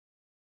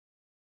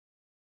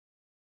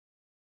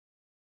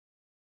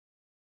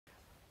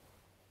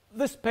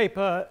This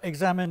paper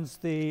examines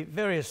the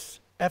various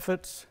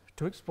efforts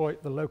to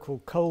exploit the local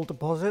coal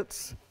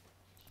deposits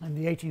in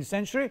the 18th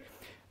century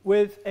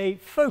with a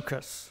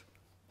focus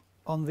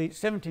on the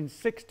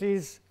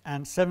 1760s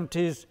and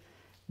 70s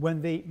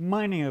when the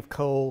mining of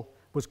coal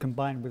was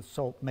combined with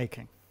salt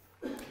making.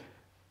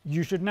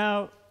 You should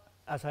now,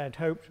 as I had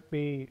hoped,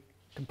 be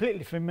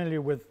completely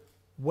familiar with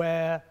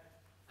where,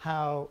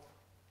 how,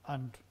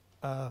 and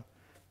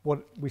what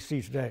we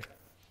see today.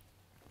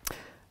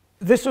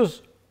 This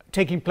was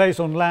taking place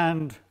on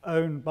land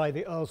owned by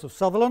the Earls of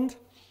Sutherland.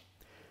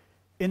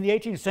 In the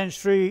 18th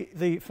century,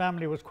 the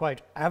family was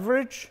quite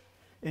average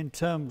in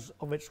terms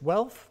of its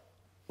wealth,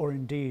 or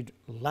indeed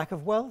lack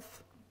of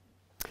wealth.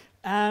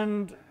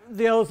 And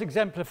the Earls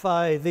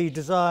exemplify the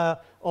desire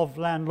of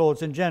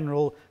landlords in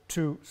general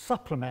to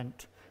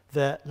supplement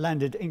their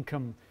landed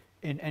income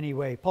in any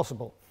way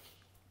possible.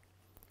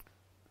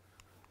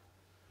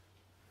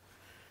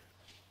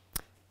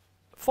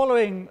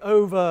 Following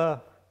over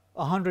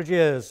 100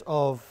 years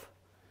of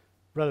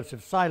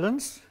relative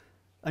silence,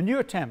 a new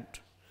attempt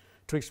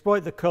to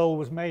exploit the coal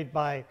was made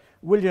by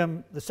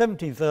William the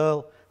 17th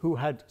Earl, who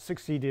had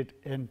succeeded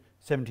in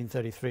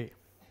 1733.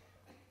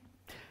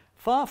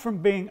 Far from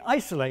being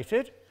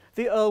isolated,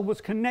 the Earl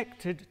was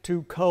connected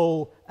to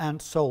coal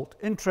and salt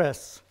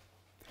interests.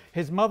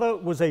 His mother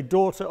was a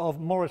daughter of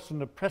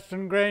Morrison of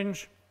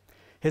Prestongrange.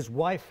 His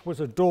wife was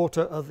a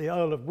daughter of the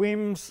Earl of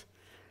Wemyss,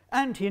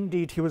 and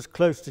he was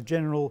close to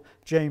General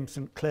James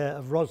St. Clair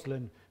of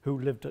Roslin, who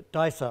lived at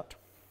Dysart.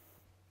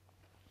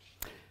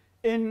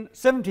 In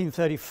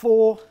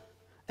 1734,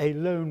 a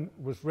loan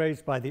was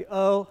raised by the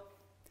Earl,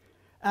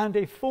 and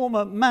a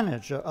former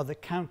manager of the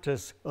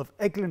Countess of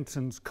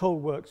Eglinton's coal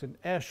works in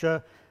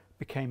Ayrshire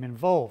became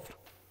involved.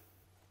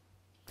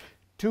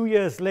 2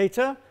 years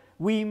later,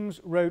 Wemyss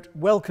wrote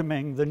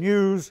welcoming the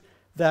news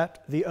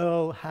that the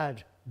Earl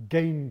had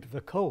gained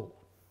the coal.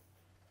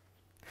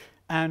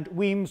 And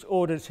Wemyss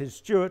orders his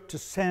steward to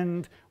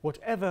send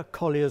whatever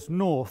colliers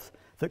north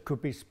that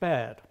could be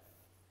spared.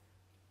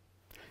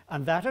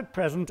 And that at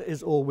present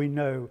is all we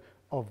know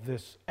of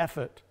this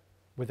effort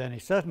with any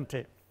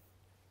certainty.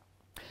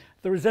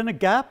 There is then a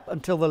gap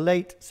until the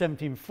late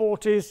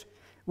 1740s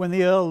when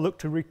the Earl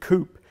looked to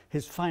recoup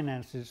his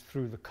finances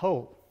through the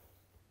coal.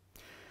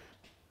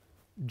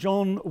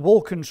 John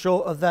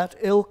Walkinshaw of that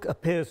ilk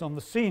appears on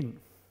the scene,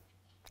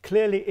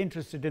 clearly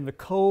interested in the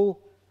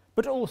coal,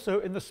 but also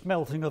in the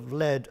smelting of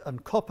lead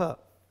and copper.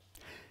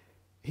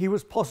 He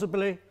was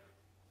probably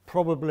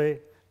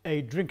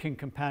a drinking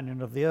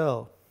companion of the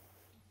Earl.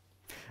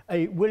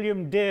 A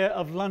William Dear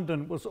of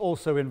London was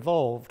also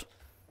involved.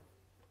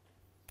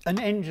 An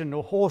engine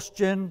or horse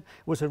gin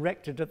was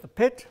erected at the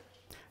pit.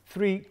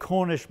 3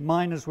 Cornish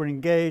miners were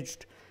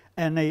engaged,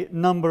 and a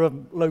number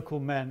of local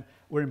men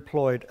were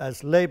employed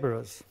as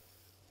labourers.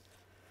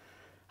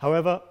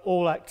 However,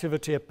 all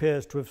activity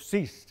appears to have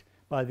ceased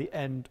by the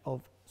end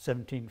of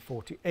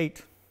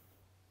 1748.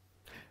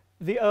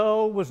 The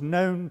Earl was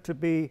known to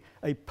be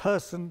a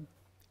person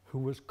who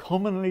was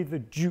commonly the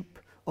dupe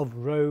of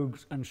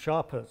rogues and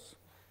sharpers.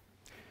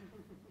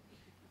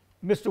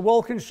 Mr.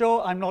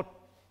 Walkinshaw, I'm not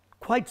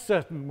quite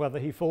certain whether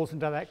he falls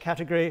into that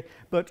category,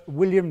 but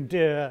William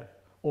Dear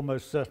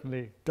almost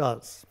certainly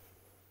does.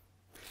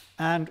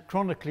 And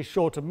chronically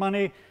short of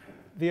money,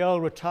 the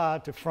Earl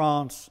retired to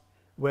France,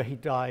 where he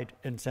died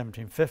in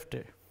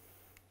 1750.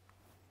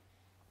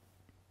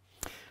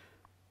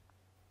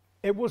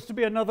 It was to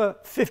be another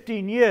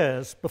 15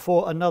 years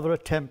before another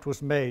attempt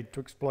was made to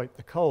exploit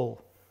the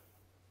coal.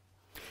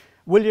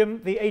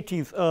 William the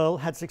 18th Earl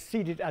had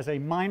succeeded as a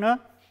miner,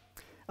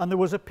 and there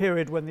was a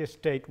period when the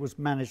estate was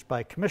managed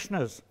by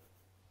commissioners.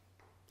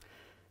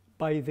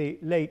 By the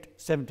late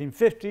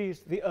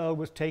 1750s, the Earl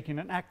was taking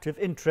an active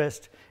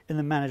interest in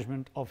the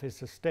management of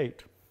his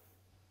estate.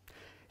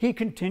 He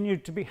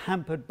continued to be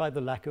hampered by the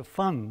lack of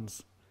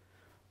funds,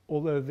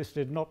 although this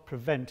did not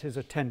prevent his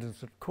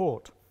attendance at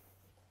court.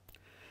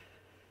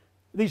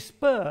 The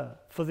spur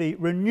for the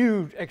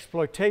renewed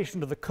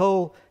exploitation of the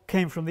coal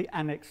came from the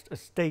annexed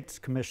estates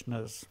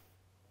commissioners.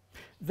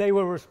 They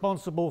were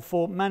responsible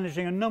for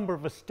managing a number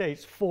of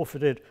estates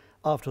forfeited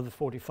after the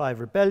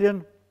 45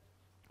 rebellion,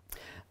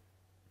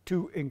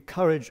 to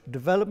encourage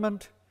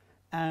development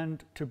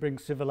and to bring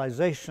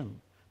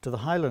civilization to the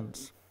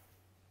Highlands.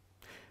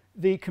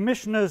 The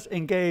commissioners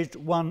engaged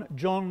one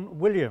John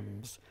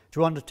Williams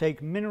to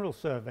undertake mineral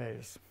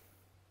surveys.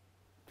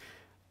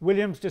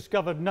 Williams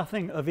discovered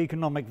nothing of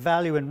economic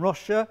value in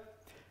Rossshire,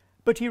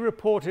 but he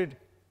reported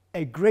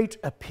a great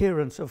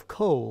appearance of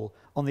coal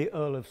on the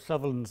Earl of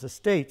Sutherland's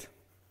estate.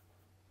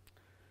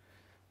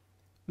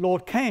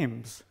 Lord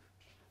Kames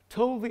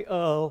told the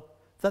Earl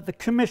that the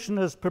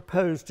commissioners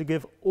proposed to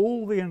give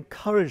all the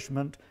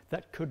encouragement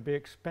that could be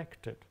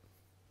expected.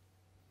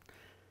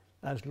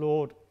 As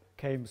Lord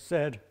Kames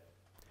said,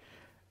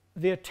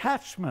 "The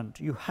attachment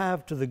you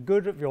have to the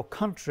good of your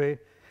country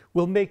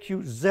will make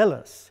you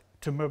zealous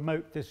to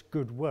promote this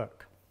good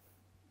work.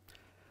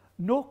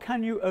 Nor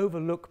can you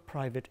overlook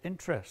private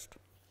interest.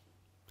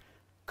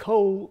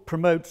 coal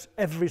promotes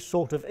every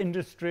sort of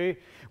industry,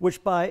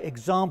 which by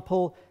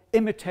example,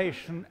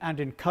 imitation and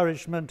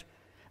encouragement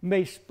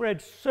may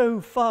spread so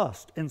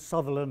fast in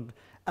Sutherland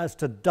as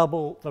to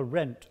double the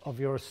rent of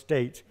your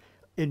estate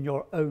in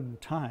your own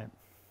time.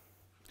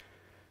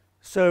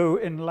 So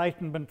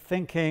Enlightenment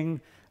thinking,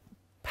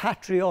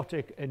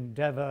 patriotic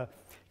endeavour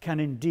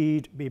can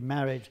indeed be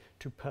married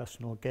to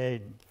personal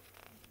gain.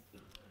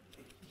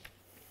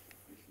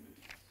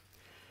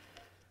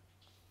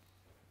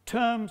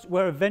 Terms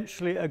were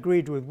eventually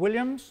agreed with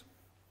Williams.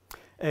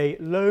 A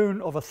loan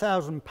of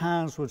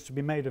 £1,000 was to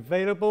be made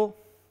available,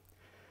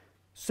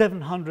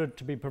 700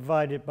 to be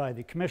provided by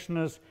the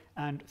commissioners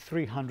and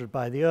 300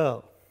 by the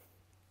Earl.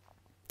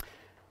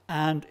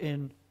 And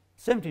in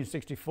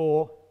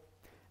 1764,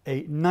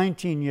 a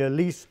 19-year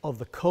lease of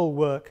the coal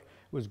work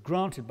was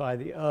granted by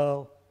the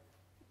Earl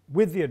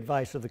with the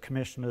advice of the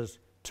commissioners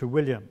to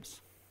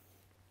Williams.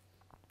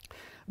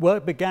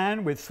 Work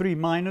began with 3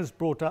 miners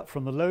brought up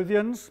from the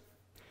Lothians.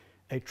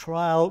 A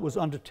trial was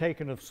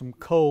undertaken of some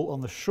coal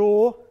on the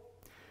shore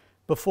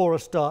before a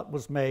start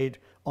was made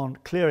on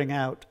clearing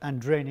out and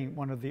draining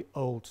one of the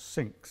old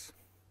sinks.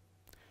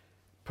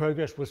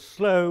 Progress was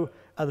slow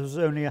as there was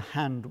only a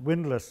hand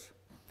windlass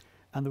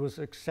and there was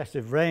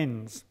excessive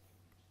rains.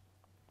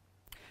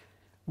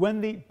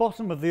 When the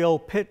bottom of the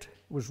old pit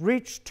was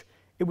reached,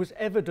 it was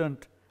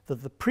evident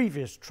that the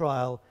previous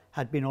trial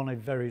had been on a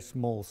very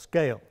small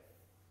scale.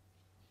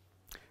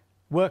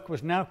 Work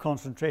was now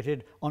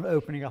concentrated on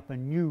opening up a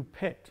new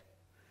pit,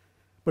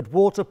 but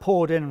water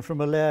poured in from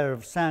a layer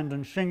of sand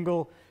and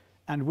shingle,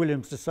 and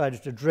Williams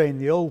decided to drain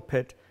the old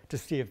pit to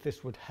see if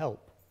this would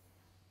help.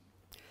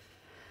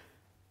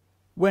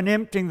 When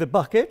emptying the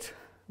bucket,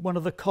 one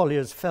of the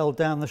colliers fell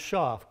down the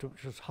shaft,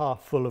 which was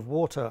half full of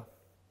water.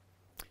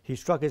 He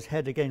struck his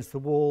head against the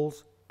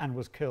walls and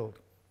was killed.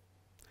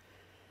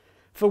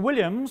 For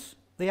Williams,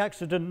 the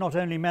accident not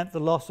only meant the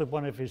loss of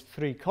one of his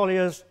 3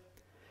 colliers,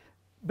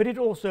 but it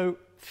also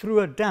threw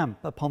a damp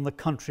upon the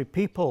country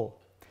people,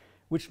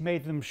 which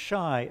made them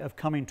shy of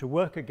coming to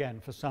work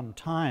again for some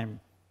time.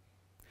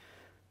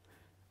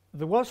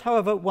 There was,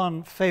 however,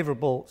 one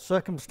favourable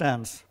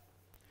circumstance.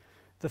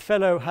 The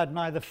fellow had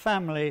neither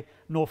family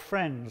nor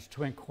friends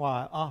to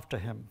inquire after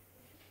him.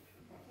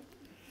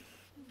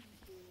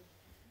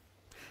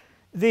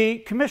 The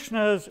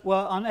commissioners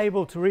were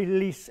unable to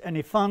release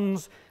any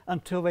funds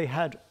until they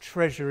had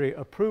Treasury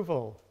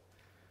approval.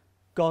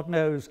 God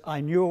knows I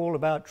knew all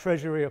about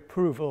Treasury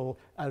approval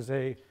as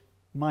a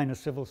minor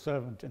civil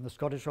servant in the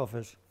Scottish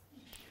office.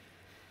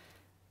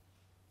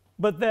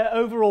 But their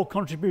overall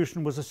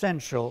contribution was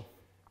essential.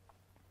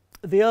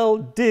 The Earl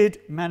did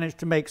manage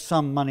to make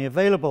some money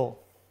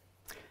available,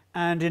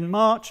 and in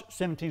March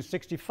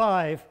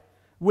 1765,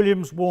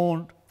 Williams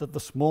warned that the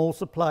small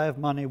supply of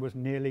money was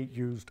nearly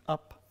used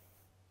up.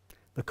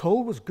 The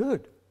coal was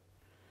good,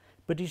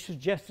 but he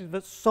suggested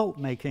that salt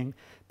making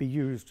be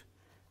used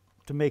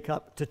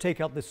to take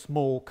up the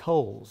small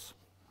coals.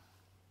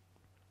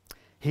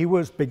 He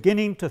was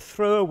beginning to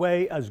throw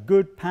away as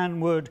good pan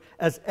wood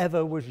as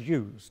ever was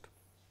used.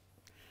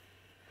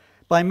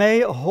 By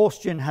May, a horse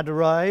gin had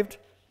arrived,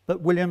 but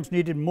Williams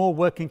needed more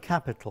working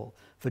capital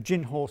for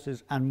gin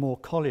horses and more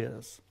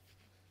colliers.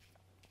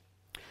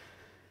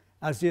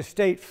 As the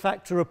estate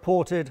factor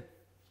reported,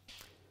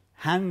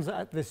 hands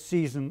at this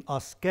season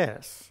are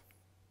scarce,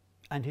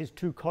 and his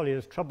 2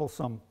 colliers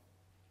troublesome.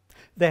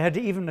 They had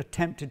even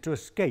attempted to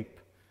escape,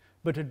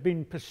 but had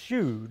been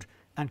pursued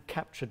and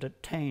captured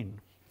at Tain.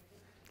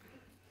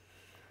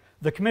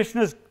 The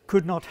commissioners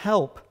could not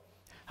help.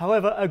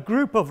 However, a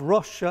group of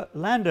Rossshire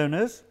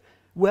landowners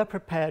were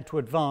prepared to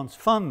advance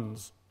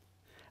funds,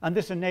 and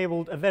this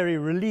enabled a very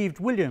relieved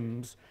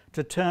Williams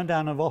to turn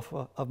down an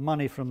offer of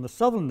money from the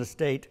Sutherland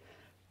estate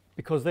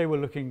because they were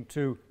looking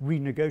to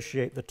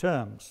renegotiate the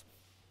terms.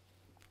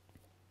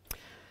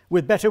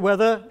 With better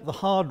weather, the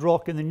hard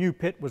rock in the new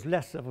pit was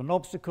less of an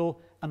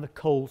obstacle and the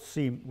coal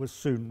seam was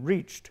soon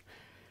reached.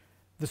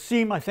 The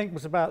seam, I think,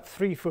 was about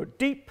 3 foot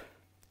deep,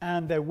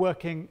 and they're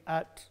working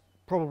at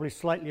probably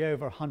slightly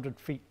over 100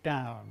 feet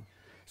down.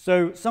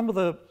 So some of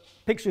the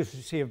pictures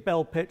you see of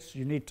bell pits,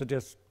 you need to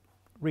just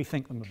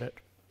rethink them a bit.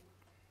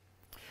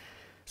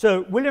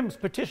 So Williams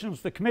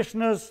petitions the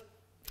commissioners.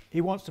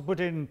 He wants to put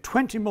in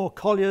 20 more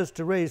colliers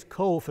to raise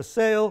coal for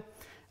sale,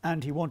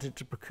 and he wanted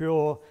to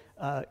procure,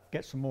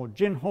 get some more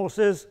gin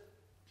horses.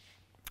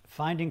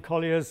 Finding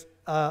colliers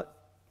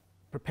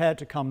prepared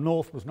to come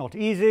north was not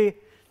easy.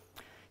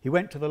 He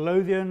went to the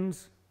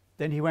Lothians,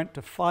 then he went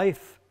to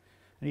Fife,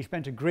 and he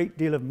spent a great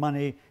deal of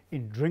money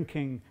in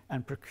drinking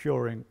and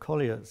procuring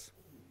colliers.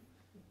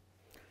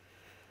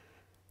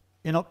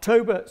 In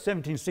October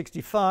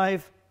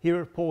 1765, he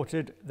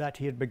reported that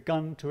he had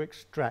begun to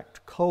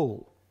extract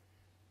coal.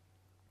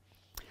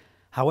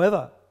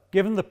 However,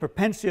 given the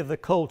propensity of the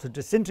coal to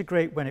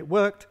disintegrate when it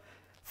worked,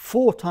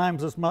 4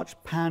 times as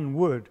much pan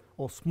wood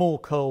or small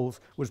coals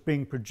was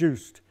being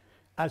produced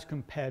as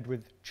compared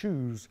with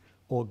chews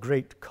or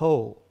great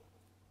coal.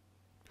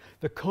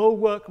 The coal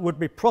work would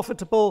be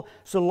profitable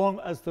so long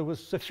as there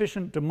was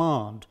sufficient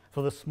demand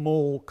for the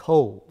small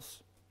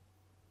coals.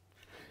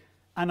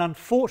 an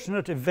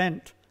unfortunate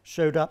event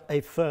showed up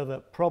a further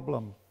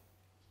problem.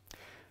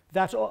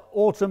 That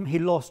autumn he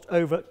lost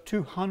over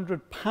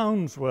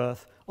 £200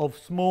 worth of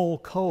small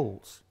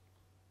coals.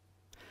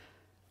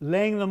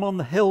 Laying them on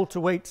the hill to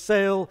wait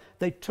sale,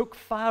 they took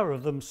fire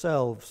of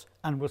themselves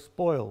and were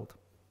spoiled.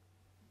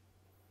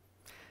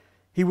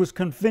 He was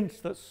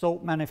convinced that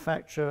salt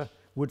manufacture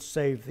would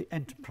save the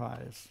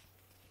enterprise.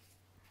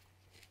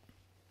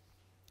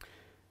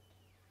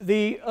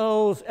 The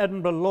Earl's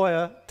Edinburgh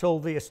lawyer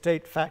told the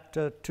estate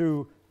factor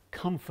to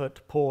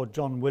comfort poor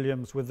John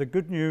Williams with the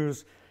good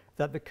news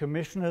that the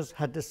commissioners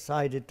had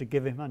decided to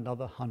give him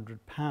another £100.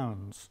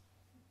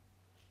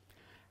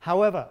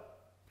 However,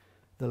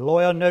 the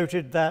lawyer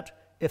noted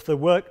that if the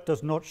work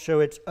does not show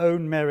its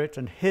own merit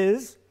and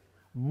his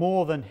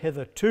more than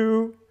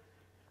hitherto,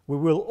 we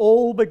will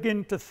all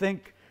begin to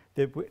think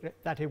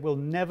that it will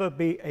never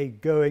be a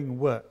going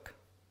work,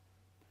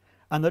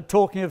 and that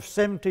talking of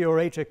 70 or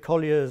 80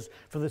 colliers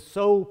for the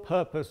sole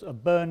purpose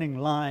of burning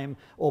lime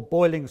or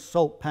boiling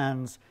salt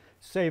pans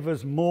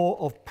savours more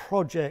of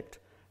project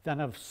than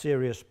of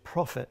serious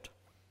profit.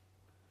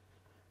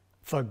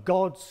 For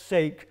God's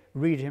sake,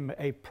 read him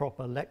a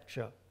proper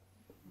lecture.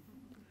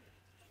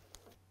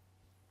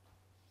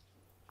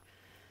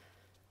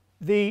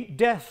 The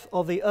death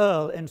of the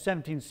Earl in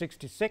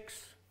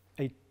 1766,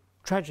 a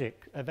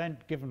tragic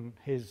event given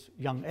his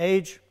young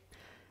age,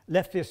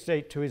 left the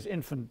estate to his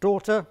infant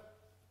daughter,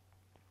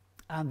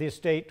 and the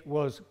estate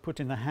was put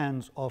in the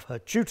hands of her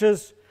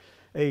tutors,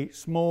 a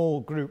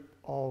small group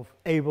of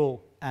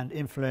able and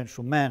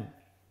influential men.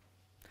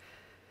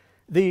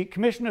 The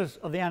commissioners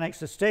of the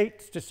annexed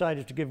estates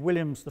decided to give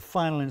Williams the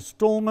final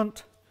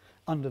instalment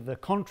under the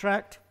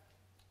contract.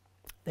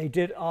 They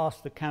did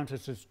ask the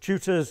Countess's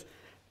tutors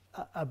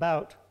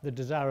about the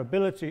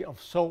desirability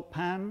of salt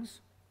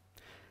pans,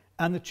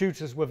 and the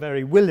tutors were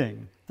very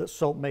willing that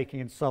salt making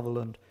in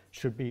Sutherland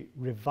should be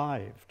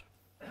revived.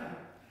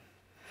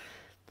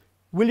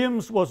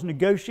 Williams was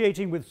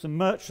negotiating with some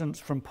merchants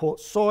from Port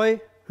Soy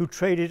who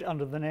traded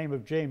under the name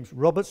of James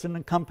Robertson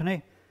and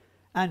Company,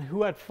 and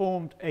who had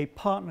formed a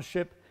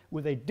partnership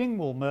with a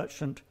Dingwall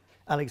merchant,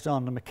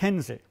 Alexander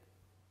Mackenzie.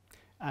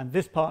 And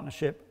this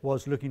partnership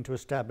was looking to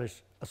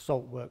establish a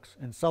salt works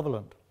in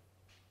Sutherland.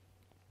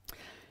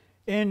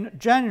 In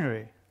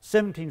January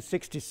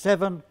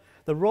 1767,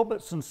 the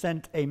Robertson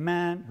sent a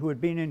man who had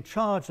been in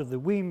charge of the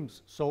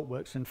Weems salt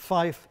works in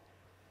Fife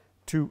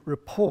to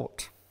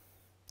report.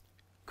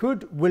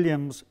 Could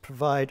Williams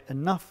provide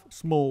enough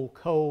small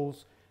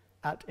coals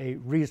at a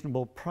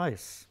reasonable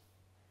price?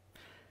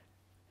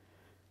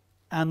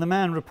 And the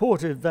man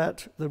reported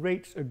that the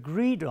rates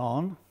agreed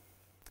on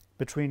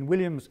between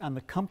Williams and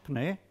the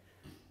company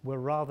were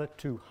rather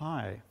too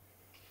high.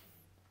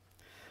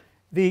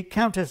 The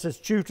Countess's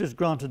tutors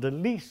granted a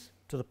lease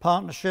to the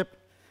partnership,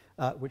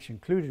 which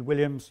included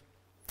Williams,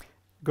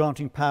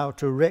 granting power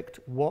to erect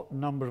what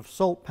number of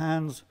salt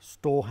pans,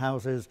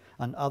 storehouses,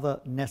 and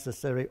other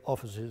necessary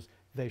offices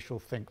they shall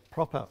think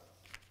proper.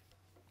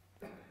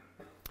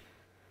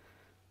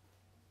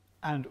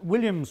 And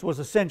Williams was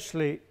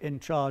essentially in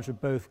charge of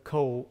both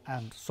coal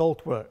and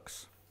salt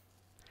works.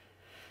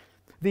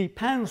 The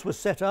pans were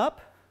set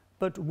up,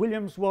 but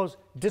Williams was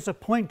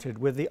disappointed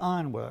with the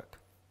ironwork,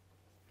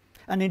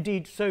 and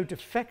indeed so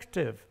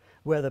defective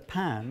were the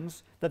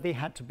pans that they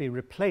had to be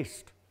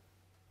replaced.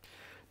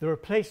 The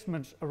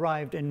replacements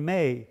arrived in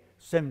May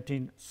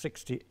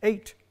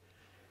 1768,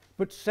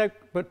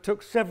 but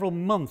took several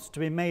months to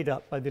be made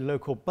up by the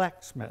local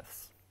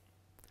blacksmiths.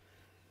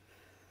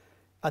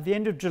 At the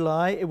end of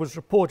July, it was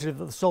reported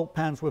that the salt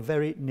pans were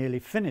very nearly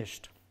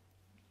finished,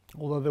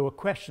 although there were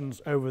questions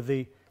over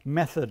the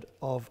method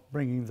of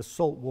bringing the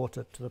salt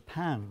water to the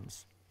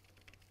pans.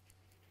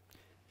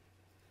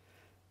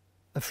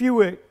 A few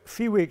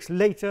weeks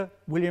later,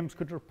 Williams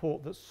could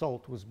report that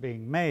salt was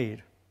being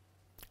made,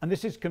 and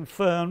this is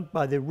confirmed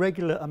by the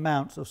regular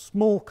amounts of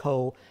small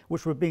coal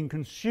which were being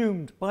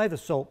consumed by the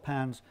salt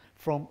pans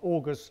from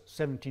August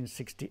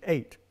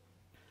 1768,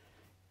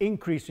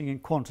 increasing in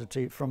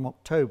quantity from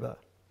October.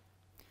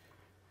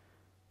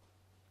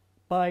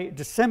 By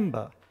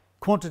December,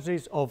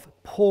 quantities of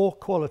poor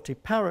quality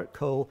parrot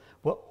coal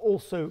were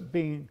also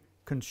being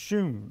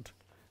consumed,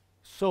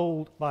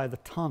 sold by the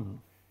ton.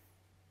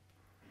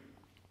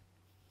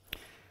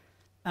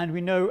 And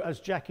we know, as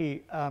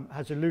Jackie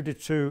has alluded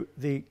to,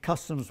 the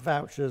customs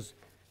vouchers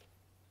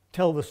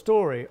tell the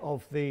story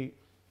of the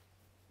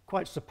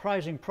quite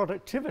surprising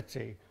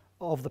productivity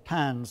of the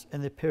pans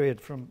in the period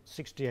from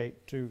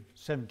 68 to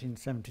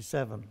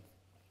 1777.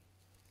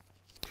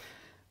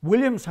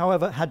 Williams,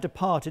 however, had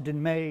departed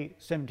in May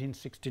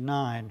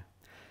 1769.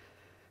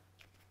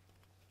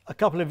 A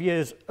couple of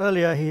years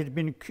earlier, he had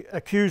been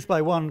accused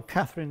by one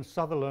Catherine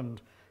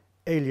Sutherland,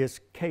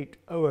 alias Kate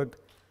Oag,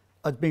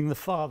 as being the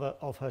father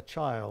of her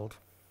child.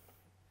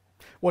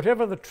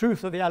 Whatever the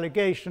truth of the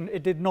allegation,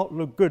 it did not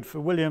look good for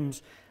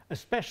Williams,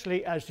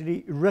 especially as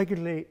he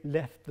regularly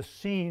left the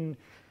scene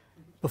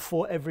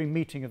before every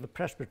meeting of the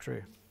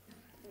presbytery.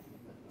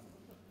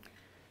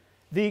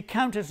 The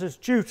Countess's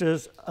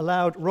tutors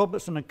allowed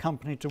Robertson and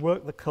Company to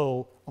work the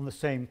coal on the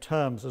same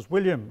terms as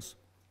Williams.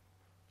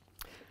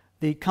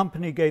 The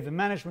company gave the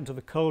management of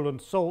the coal and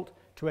salt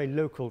to a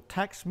local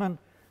tacksman,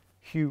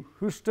 Hugh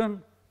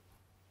Houston.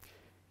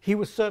 He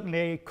was certainly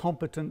a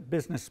competent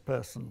business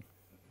person.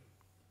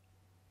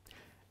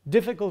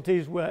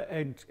 Difficulties were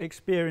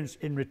experienced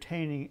in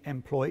retaining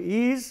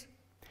employees.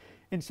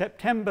 In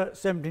September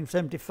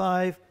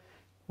 1775,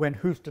 when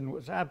Houston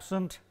was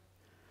absent,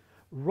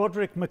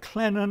 Roderick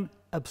McLennan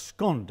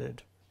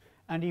absconded,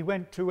 and he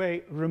went to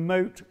a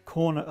remote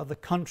corner of the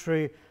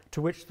country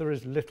to which there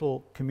is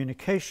little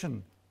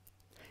communication.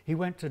 He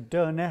went to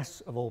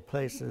Durness, of all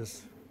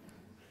places.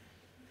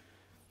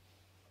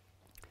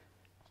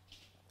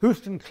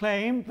 Houston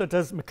claimed that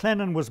as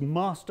McLennan was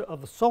master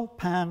of the salt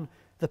pan,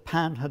 the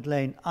pan had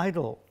lain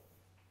idle,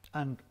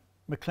 and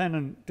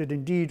McLennan did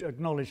indeed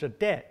acknowledge a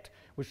debt,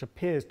 which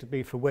appears to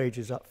be for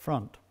wages up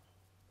front.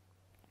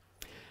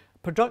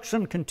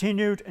 Production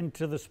continued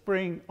into the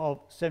spring of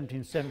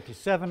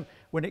 1777,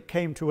 when it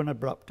came to an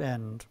abrupt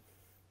end.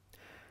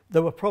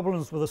 There were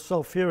problems with the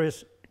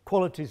sulphurous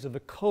qualities of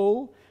the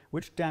coal,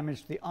 which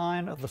damaged the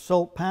iron of the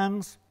salt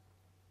pans.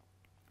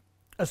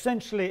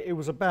 Essentially, it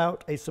was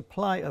about a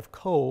supply of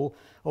coal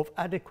of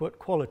adequate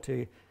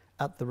quality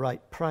at the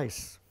right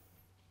price.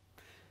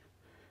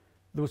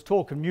 There was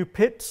talk of new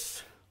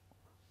pits.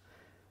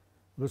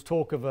 There was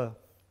talk of a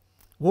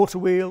water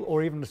wheel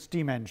or even a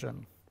steam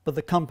engine, but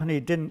the company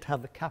didn't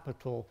have the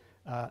capital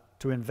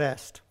to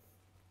invest.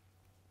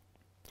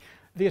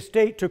 The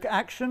estate took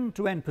action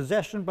to end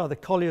possession by the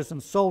colliers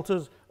and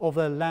salters of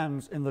their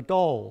lands in the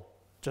Dol,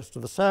 just to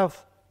the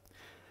south.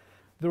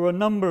 There were a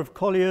number of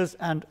colliers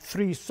and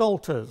 3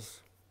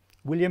 salters,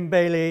 William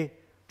Bailey,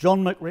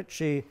 John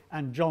McRitchie,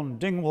 and John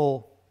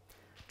Dingwall,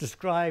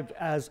 described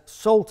as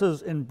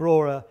salters in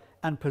Brora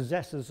and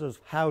possessors of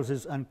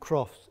houses and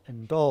crofts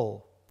in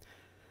Dol.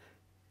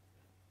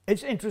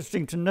 It's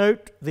interesting to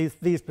note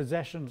these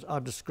possessions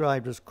are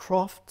described as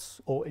crofts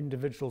or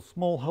individual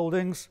small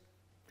holdings,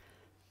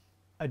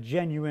 a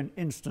genuine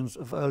instance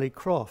of early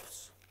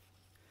crofts.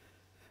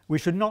 We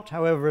should not,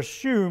 however,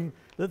 assume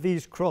that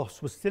these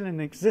crofts were still in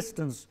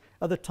existence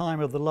at the time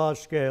of the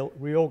large-scale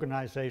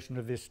reorganisation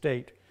of the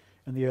estate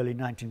in the early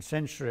 19th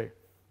century.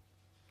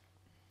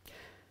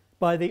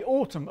 By the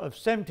autumn of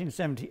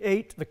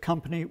 1778, the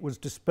company was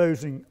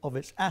disposing of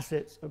its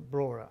assets at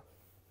Brora.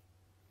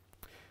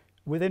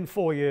 Within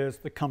 4 years,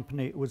 the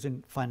company was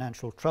in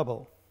financial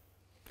trouble.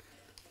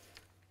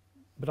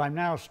 But I'm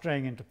now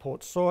straying into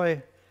Port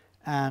Soy,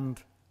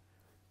 and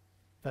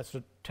that's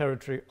the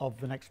territory of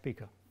the next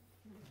speaker.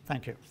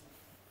 Thank you.